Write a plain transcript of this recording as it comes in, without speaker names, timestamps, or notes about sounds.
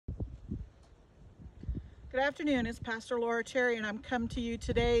Good afternoon, it's Pastor Laura Cherry, and I'm come to you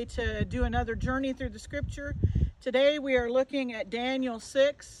today to do another journey through the scripture. Today we are looking at Daniel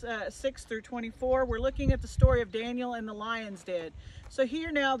 6 through 24. We're looking at the story of Daniel and the lion's den. So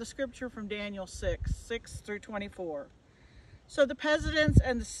hear now the scripture from Daniel 6 through 24. So the presidents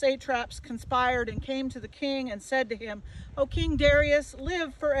and the satraps conspired and came to the king and said to him, "O King Darius,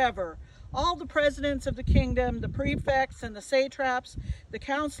 live forever. All the presidents of the kingdom, the prefects and the satraps, the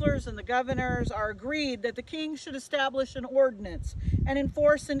counselors and the governors are agreed that the king should establish an ordinance and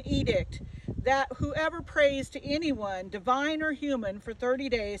enforce an edict that whoever prays to anyone, divine or human, for 30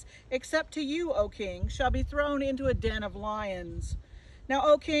 days, except to you, O king, shall be thrown into a den of lions. Now,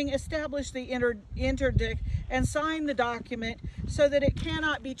 O king, establish the interdict and sign the document so that it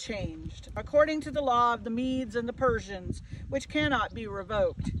cannot be changed, according to the law of the Medes and the Persians, which cannot be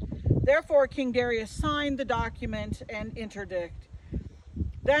revoked." Therefore, King Darius signed the document and interdict.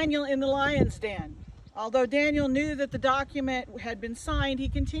 Daniel in the lion's den. Although Daniel knew that the document had been signed, he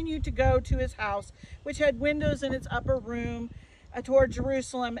continued to go to his house, which had windows in its upper room toward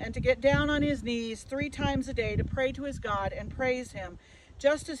Jerusalem, and to get down on his knees 3 times a day to pray to his God and praise him,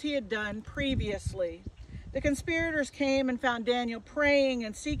 just as he had done previously. The conspirators came and found Daniel praying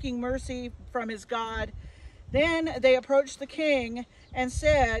and seeking mercy from his God. Then they approached the king and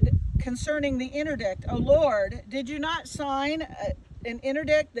said concerning the interdict, "O Lord, did you not sign an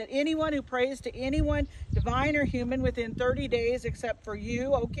interdict that anyone who prays to anyone, divine or human, within 30 days, except for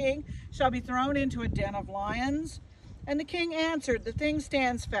you, O king, shall be thrown into a den of lions?" And the king answered, "The thing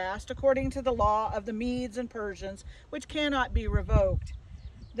stands fast according to the law of the Medes and Persians, which cannot be revoked."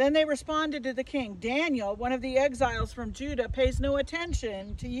 Then they responded to the king, "Daniel, one of the exiles from Judah, pays no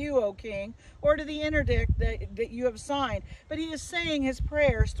attention to you, O king, or to the interdict that you have signed, but he is saying his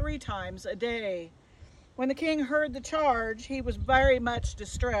prayers 3 times a day." When the king heard the charge, he was very much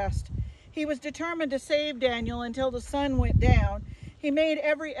distressed. He was determined to save Daniel until the sun went down. He made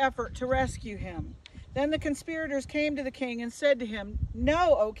every effort to rescue him. Then the conspirators came to the king and said to him,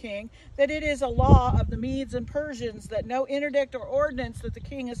 "Know, O king, that it is a law of the Medes and Persians that no interdict or ordinance that the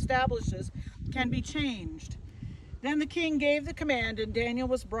king establishes can be changed." Then the king gave the command, and Daniel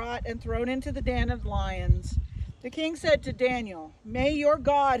was brought and thrown into the den of lions. The king said to Daniel, "May your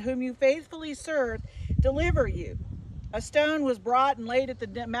God, whom you faithfully serve, deliver you." A stone was brought and laid at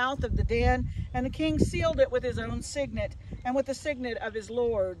the mouth of the den, and the king sealed it with his own signet and with the signet of his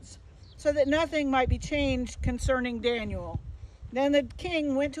lords, so that nothing might be changed concerning Daniel. Then the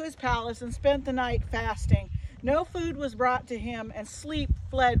king went to his palace and spent the night fasting. No food was brought to him, and sleep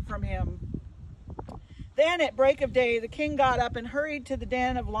fled from him. Then at break of day, the king got up and hurried to the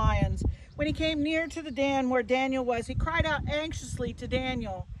den of lions. When he came near to the den where Daniel was, he cried out anxiously to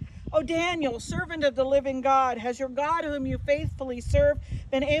Daniel, "O Daniel, servant of the living God, has your God whom you faithfully serve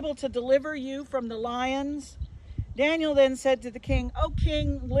been able to deliver you from the lions?" Daniel then said to the king, "O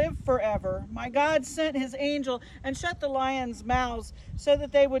king, live forever. My God sent his angel and shut the lions' mouths so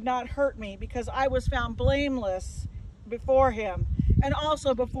that they would not hurt me, because I was found blameless before him. And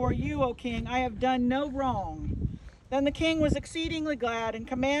also before you, O king, I have done no wrong." Then the king was exceedingly glad and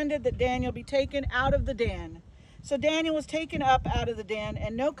commanded that Daniel be taken out of the den. So Daniel was taken up out of the den,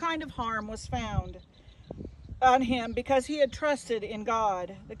 and no kind of harm was found on him, because he had trusted in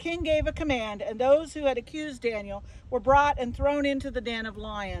God. The king gave a command, and those who had accused Daniel were brought and thrown into the den of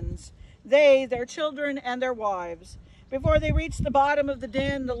lions, they, their children, and their wives. Before they reached the bottom of the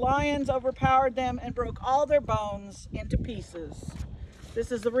den, the lions overpowered them and broke all their bones into pieces.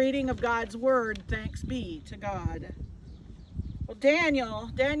 This is the reading of God's word. Thanks be to God. Well,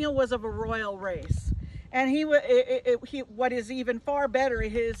 Daniel was of a royal race. And what is even far better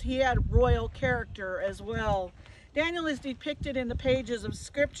is he had royal character as well. Daniel is depicted in the pages of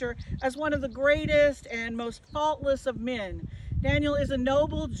Scripture as one of the greatest and most faultless of men. Daniel is a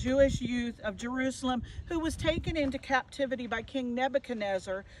noble Jewish youth of Jerusalem who was taken into captivity by King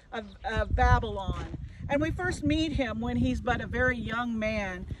Nebuchadnezzar of Babylon. And we first meet him when he's but a very young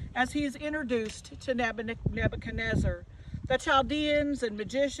man, as he is introduced to Nebuchadnezzar. The Chaldeans and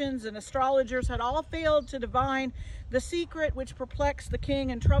magicians and astrologers had all failed to divine the secret which perplexed the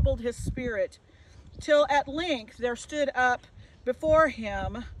king and troubled his spirit, till at length there stood up before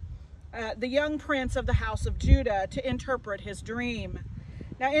him the young prince of the house of Judah to interpret his dream.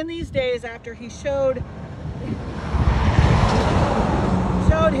 Now in these days, after he showed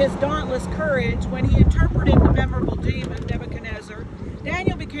his dauntless courage when he interpreted the memorable dream of Nebuchadnezzar,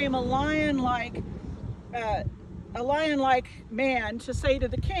 Daniel became a lion-like man to say to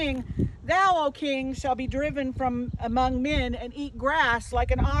the king, "Thou, O king, shall be driven from among men and eat grass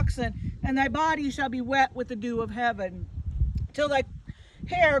like an oxen, and thy body shall be wet with the dew of heaven, till thy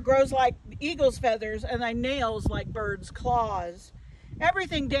hair grows like eagle's feathers, and thy nails like birds' claws.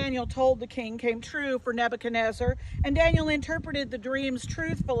 Everything Daniel told the king came true for Nebuchadnezzar, and Daniel interpreted the dreams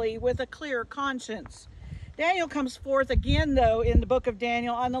truthfully with a clear conscience. Daniel comes forth again, though, in the book of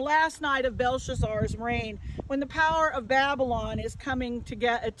Daniel on the last night of Belshazzar's reign, when the power of Babylon is coming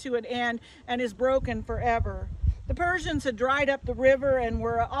to an end and is broken forever. The Persians had dried up the river and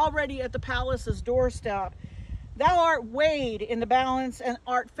were already at the palace's doorstep. Thou art weighed in the balance and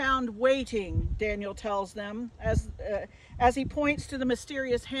art found waiting, Daniel tells them, as he points to the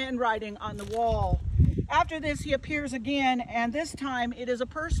mysterious handwriting on the wall. After this, he appears again, and this time it is a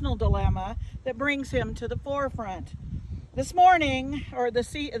personal dilemma that brings him to the forefront. This morning, or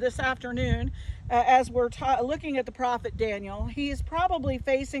this afternoon, as we're looking at the prophet Daniel, he is probably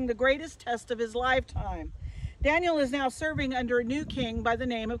facing the greatest test of his lifetime. Daniel is now serving under a new king by the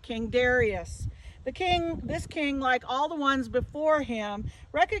name of King Darius. This king, like all the ones before him,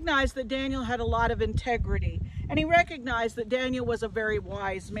 recognized that Daniel had a lot of integrity, and he recognized that Daniel was a very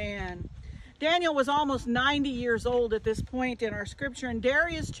wise man. Daniel was almost 90 years old at this point in our scripture, and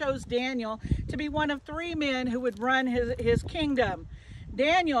Darius chose Daniel to be one of 3 men who would run his kingdom.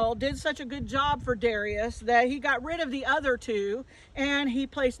 Daniel did such a good job for Darius that he got rid of the other 2, and he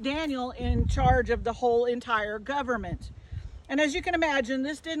placed Daniel in charge of the whole entire government. And as you can imagine,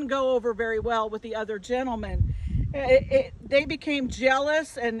 this didn't go over very well with the other gentlemen. They became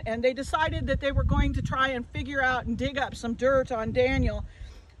jealous, and they decided that they were going to try and figure out and dig up some dirt on Daniel.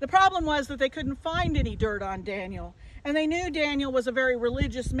 The problem was that they couldn't find any dirt on Daniel, and they knew Daniel was a very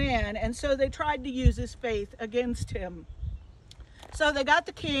religious man, and so they tried to use his faith against him. So they got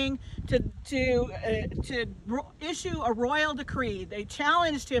the king to issue a royal decree. They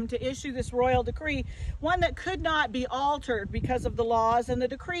challenged him to issue this royal decree, one that could not be altered because of the laws, and the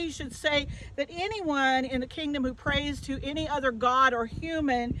decree should say that anyone in the kingdom who prays to any other god or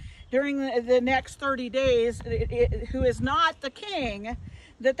human during the next 30 days who is not the king,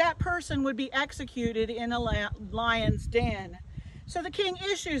 that person would be executed in a lion's den. So the king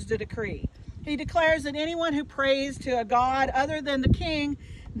issues the decree. He declares that anyone who prays to a god other than the king,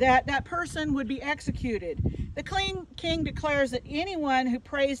 that person would be executed. The king declares that anyone who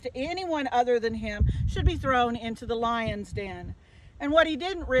prays to anyone other than him should be thrown into the lion's den. And what he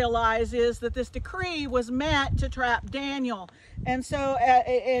didn't realize is that this decree was meant to trap Daniel, and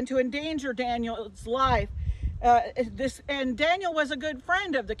to endanger Daniel's life. And Daniel was a good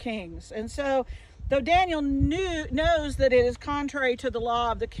friend of the king's, and so though Daniel knows that it is contrary to the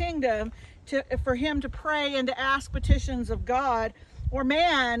law of the kingdom for him to pray and to ask petitions of God or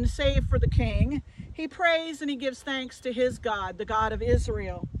man save for the king, he prays and he gives thanks to his God, the God of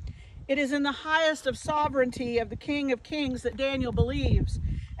Israel. It is in the highest of sovereignty of the King of Kings that Daniel believes,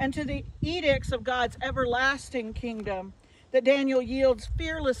 and to the edicts of God's everlasting kingdom that Daniel yields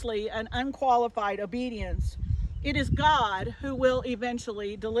fearlessly and unqualified obedience. It is God who will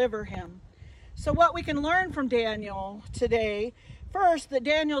eventually deliver him. So what we can learn from Daniel today, first, that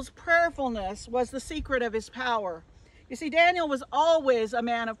Daniel's prayerfulness was the secret of his power. You see, Daniel was always a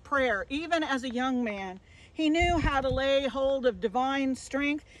man of prayer, even as a young man. He knew how to lay hold of divine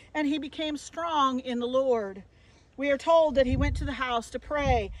strength, and he became strong in the Lord. We are told that he went to the house to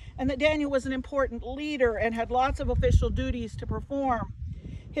pray, and that Daniel was an important leader and had lots of official duties to perform.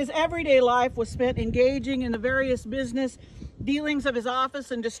 His everyday life was spent engaging in the various business dealings of his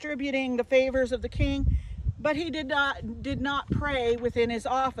office and distributing the favors of the king, but he did not pray within his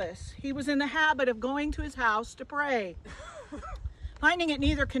office. He was in the habit of going to his house to pray. Finding it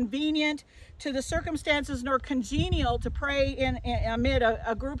neither convenient to the circumstances nor congenial to pray amid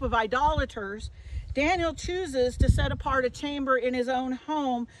a group of idolaters, Daniel chooses to set apart a chamber in his own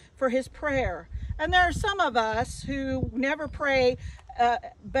home for his prayer. And there are some of us who never pray,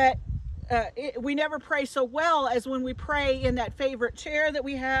 we never pray so well as when we pray in that favorite chair that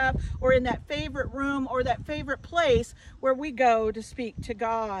we have, or in that favorite room, or that favorite place where we go to speak to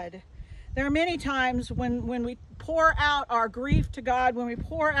God. There are many times when we pour out our grief to God, when we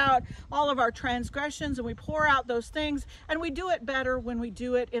pour out all of our transgressions, and we pour out those things, and we do it better when we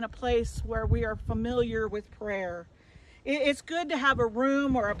do it in a place where we are familiar with prayer. It's good to have a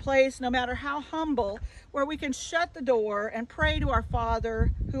room or a place, no matter how humble, where we can shut the door and pray to our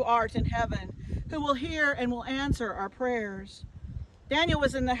Father who art in heaven, who will hear and will answer our prayers. Daniel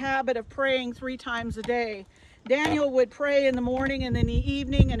was in the habit of praying 3 times a day. Daniel would pray in the morning and in the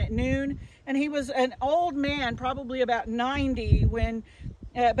evening and at noon, and he was an old man, probably about 90,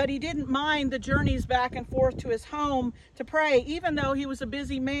 but he didn't mind the journeys back and forth to his home to pray, even though he was a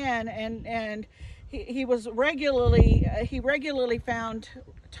busy man, and he regularly found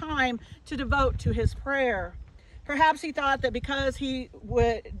time to devote to his prayer. Perhaps he thought that because he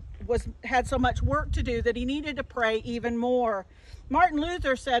had so much work to do that he needed to pray even more. Martin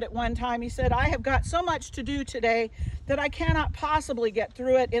Luther said at one time, he said, "I have got so much to do today that I cannot possibly get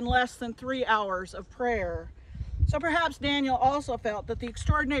through it in less than 3 hours of prayer." So perhaps Daniel also felt that the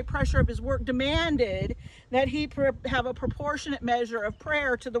extraordinary pressure of his work demanded that he have a proportionate measure of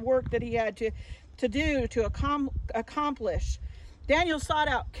prayer to the work that he had to do to accomplish. Daniel sought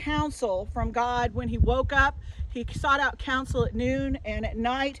out counsel from God when he woke up. He sought out counsel at noon and at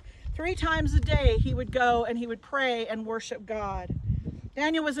night. 3 times a day he would go and he would pray and worship God.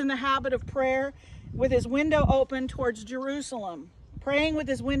 Daniel was in the habit of prayer with his window open towards Jerusalem. Praying with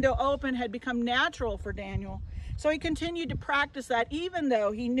his window open had become natural for Daniel, so he continued to practice that even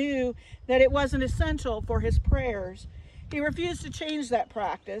though he knew that it wasn't essential for his prayers. He refused to change that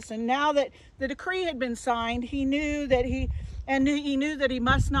practice, and now that the decree had been signed, he knew that he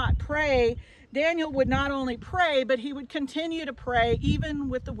must not pray. Daniel would not only pray, but he would continue to pray even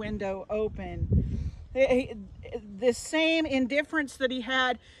with the window open. The same indifference that he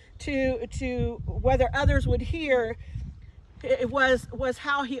had to whether others would hear, it was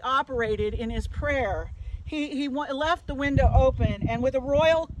how he operated in his prayer. He left the window open, and with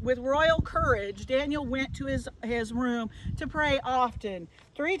royal courage, Daniel went to his room to pray often,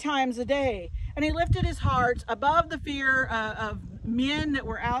 3 times a day. And he lifted his heart above the fear of men that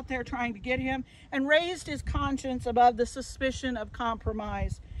were out there trying to get him, and raised his conscience above the suspicion of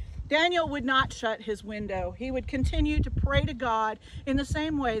compromise. Daniel would not shut his window. He would continue to pray to God in the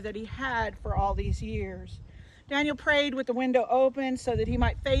same way that he had for all these years. Daniel prayed with the window open so that he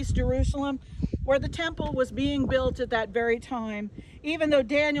might face Jerusalem, where the temple was being built at that very time. Even though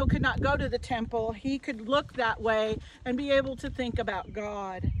Daniel could not go to the temple, he could look that way and be able to think about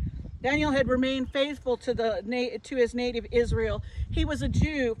God. Daniel had remained faithful to his native Israel. He was a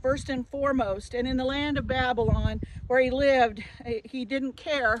Jew first and foremost, and in the land of Babylon where he lived, he didn't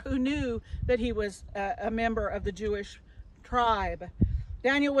care who knew that he was a member of the Jewish tribe.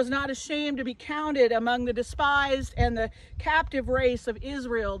 Daniel was not ashamed to be counted among the despised and the captive race of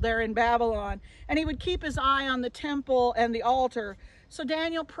Israel there in Babylon, and he would keep his eye on the temple and the altar. So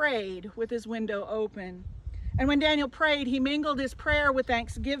Daniel prayed with his window open. And when Daniel prayed, he mingled his prayer with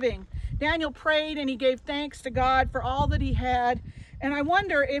thanksgiving. Daniel prayed and he gave thanks to God for all that he had. And I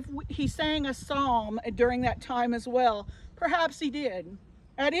wonder if he sang a psalm during that time as well. Perhaps he did.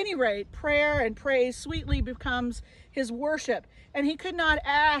 At any rate, prayer and praise sweetly becomes his worship. And he could not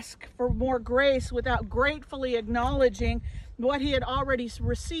ask for more grace without gratefully acknowledging what he had already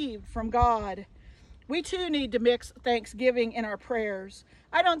received from God. We too need to mix thanksgiving in our prayers.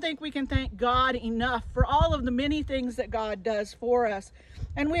 I don't think we can thank God enough for all of the many things that God does for us.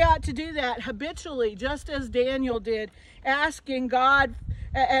 And we ought to do that habitually, just as Daniel did, asking God.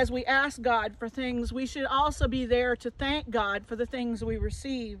 As we ask God for things, we should also be there to thank God for the things we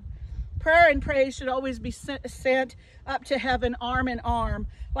receive. Prayer and praise should always be sent up to heaven arm in arm,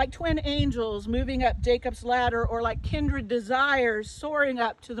 like twin angels moving up Jacob's ladder, or like kindred desires soaring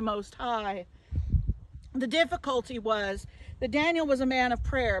up to the Most High. The difficulty was that Daniel was a man of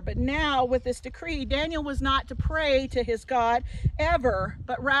prayer, but now with this decree, Daniel was not to pray to his God ever,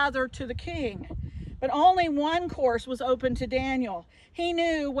 but rather to the king. But only one course was open to Daniel. He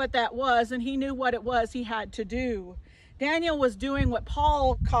knew what that was, and he knew what it was he had to do. Daniel was doing what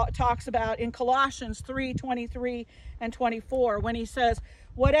Paul talks about in Colossians 3:23 and 24, when he says,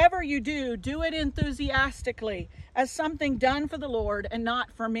 "Whatever you do, do it enthusiastically, as something done for the Lord and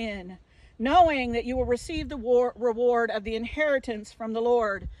not for men, knowing that you will receive the reward of the inheritance from the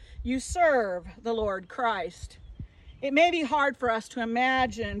Lord. You serve the Lord Christ." It may be hard for us to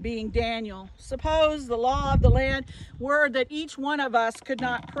imagine being Daniel. Suppose the law of the land were that each one of us could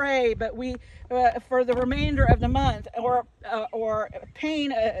not pray, but we, for the remainder of the month, or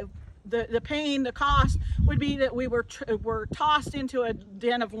the cost would be that we were tossed into a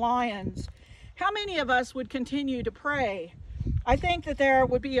den of lions. How many of us would continue to pray? I think that there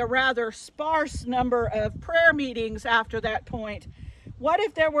would be a rather sparse number of prayer meetings after that point. What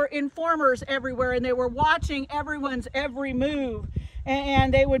if there were informers everywhere and they were watching everyone's every move,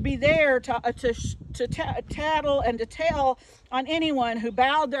 and they would be there to tattle and to tell on anyone who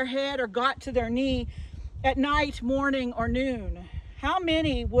bowed their head or got to their knee at night, morning, or noon? How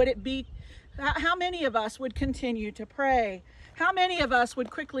many would it be? How many of us would continue to pray? How many of us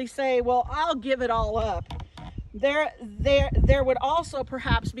would quickly say, "Well, I'll give it all up"? There would also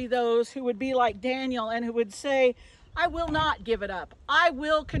perhaps be those who would be like Daniel and who would say, "I will not give it up. I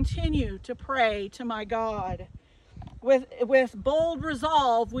will continue to pray to my God." With bold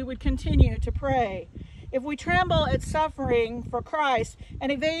resolve, we would continue to pray. If we tremble at suffering for Christ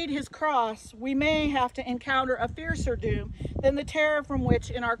and evade his cross, we may have to encounter a fiercer doom than the terror from which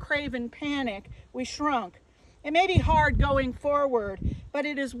in our craven panic we shrunk. It may be hard going forward, but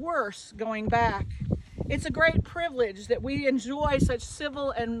it is worse going back. It's a great privilege that we enjoy such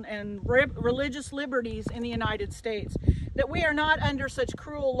civil and religious liberties in the United States, that we are not under such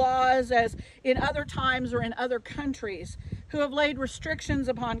cruel laws as in other times or in other countries, who have laid restrictions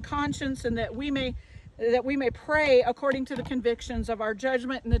upon conscience, and that we may pray according to the convictions of our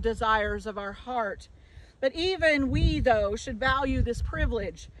judgment and the desires of our heart. But even we, though, should value this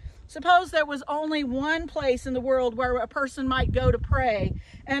privilege. Suppose there was only one place in the world where a person might go to pray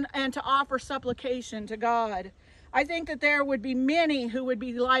and to offer supplication to God. I think that there would be many who would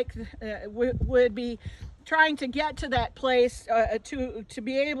be would be trying to get to that place, to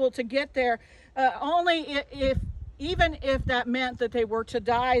be able to get there, even if that meant that they were to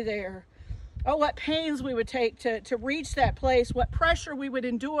die there. Oh, what pains we would take to reach that place, what pressure we would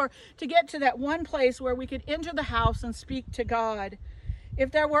endure to get to that one place where we could enter the house and speak to God. If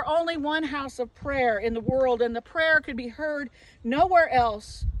there were only one house of prayer in the world and the prayer could be heard nowhere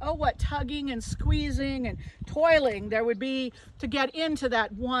else, oh, what tugging and squeezing and toiling there would be to get into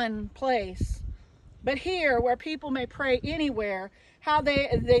that one place. But here, where people may pray anywhere, how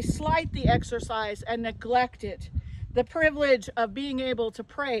they slight the exercise and neglect it, the privilege of being able to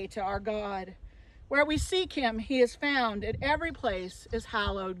pray to our God. Where we seek him, he is found. At every place is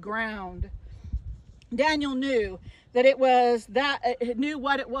hallowed ground. Daniel knew what it was that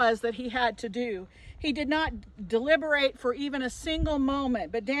he had to do. He did not deliberate for even a single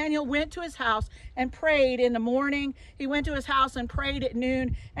moment, but Daniel went to his house and prayed in the morning. He went to his house and prayed at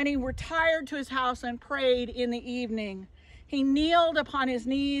noon, and he retired to his house and prayed in the evening. He kneeled upon his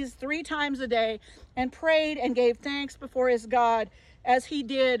knees 3 times a day and prayed and gave thanks before his God, as he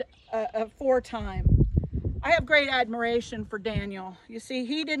did aforetime. I have great admiration for Daniel. You see,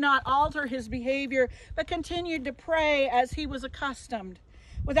 he did not alter his behavior, but continued to pray as he was accustomed.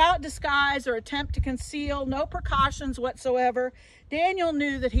 Without disguise or attempt to conceal, no precautions whatsoever, Daniel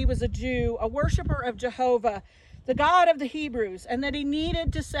knew that he was a Jew, a worshiper of Jehovah, the God of the Hebrews, and that he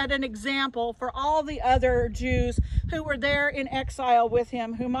needed to set an example for all the other Jews who were there in exile with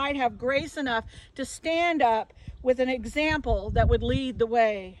him, who might have grace enough to stand up with an example that would lead the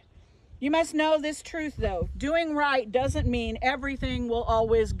way. You must know this truth, though. Doing right doesn't mean everything will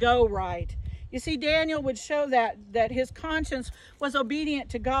always go right. You see, Daniel would show that his conscience was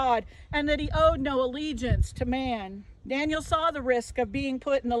obedient to God and that he owed no allegiance to man. Daniel saw the risk of being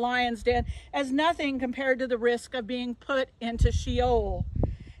put in the lion's den as nothing compared to the risk of being put into Sheol.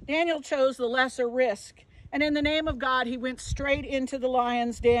 Daniel chose the lesser risk, and in the name of God, he went straight into the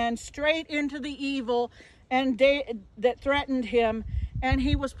lion's den, straight into the evil that threatened him, and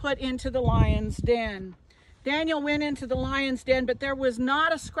he was put into the lion's den. Daniel went into the lion's den, but there was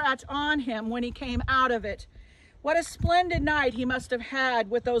not a scratch on him when he came out of it. What a splendid night he must have had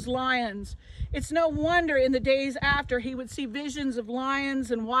with those lions. It's no wonder in the days after he would see visions of lions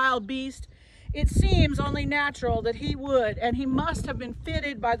and wild beasts. It seems only natural that he would, and he must have been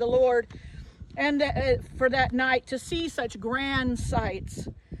fitted by the Lord and for that night to see such grand sights.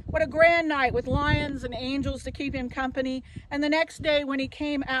 What a grand night with lions and angels to keep him company. And the next day when he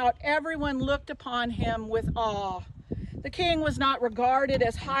came out, everyone looked upon him with awe. The king was not regarded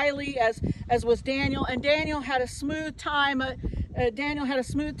as highly as was Daniel, and Daniel had a smooth time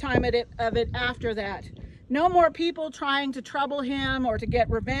of it after that. No more people trying to trouble him or to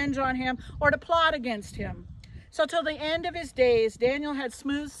get revenge on him or to plot against him. So till the end of his days, Daniel had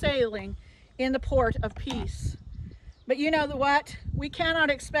smooth sailing in the port of peace. But you know what? We cannot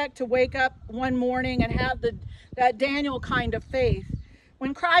expect to wake up one morning and have that Daniel kind of faith.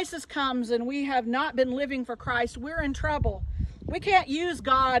 When crisis comes and we have not been living for Christ, we're in trouble. We can't use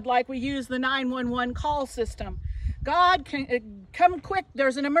God like we use the 911 call system. God can come quick,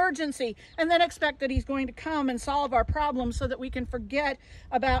 there's an emergency, and then expect that he's going to come and solve our problems so that we can forget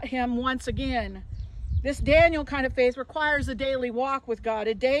about him once again. This Daniel kind of faith requires a daily walk with God,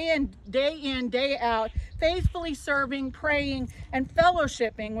 a day in, day out, faithfully serving, praying, and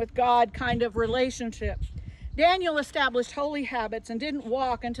fellowshipping with God kind of relationship. Daniel established holy habits and didn't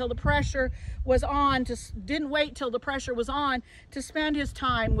wait till the pressure was on to spend his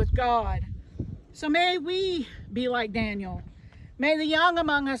time with God. So may we be like Daniel. May the young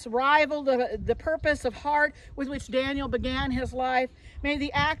among us rival the purpose of heart with which Daniel began his life. May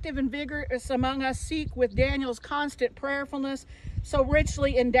the active and vigorous among us seek with Daniel's constant prayerfulness so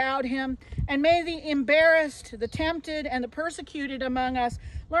richly endowed him. And may the embarrassed, the tempted, and the persecuted among us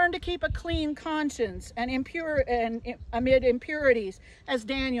learn to keep a clean conscience and amid impurities, as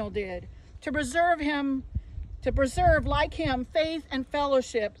Daniel did. to preserve like him faith and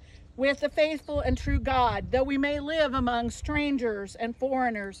fellowship with the faithful and true God, though we may live among strangers and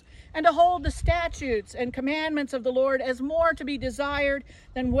foreigners, and to hold the statutes and commandments of the Lord as more to be desired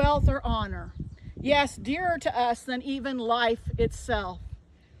than wealth or honor, yes, dearer to us than even life itself.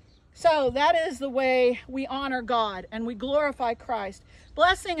 So that is the way we honor God and we glorify Christ,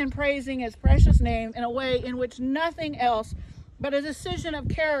 blessing and praising his precious name in a way in which nothing else but a decision of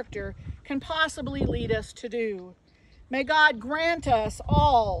character can possibly lead us to do. May God grant us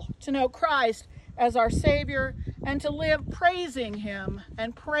all to know Christ as our Savior and to live praising him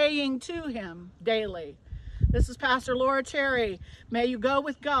and praying to him daily. This is Pastor Laura Cherry. May you go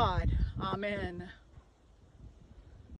with God. Amen.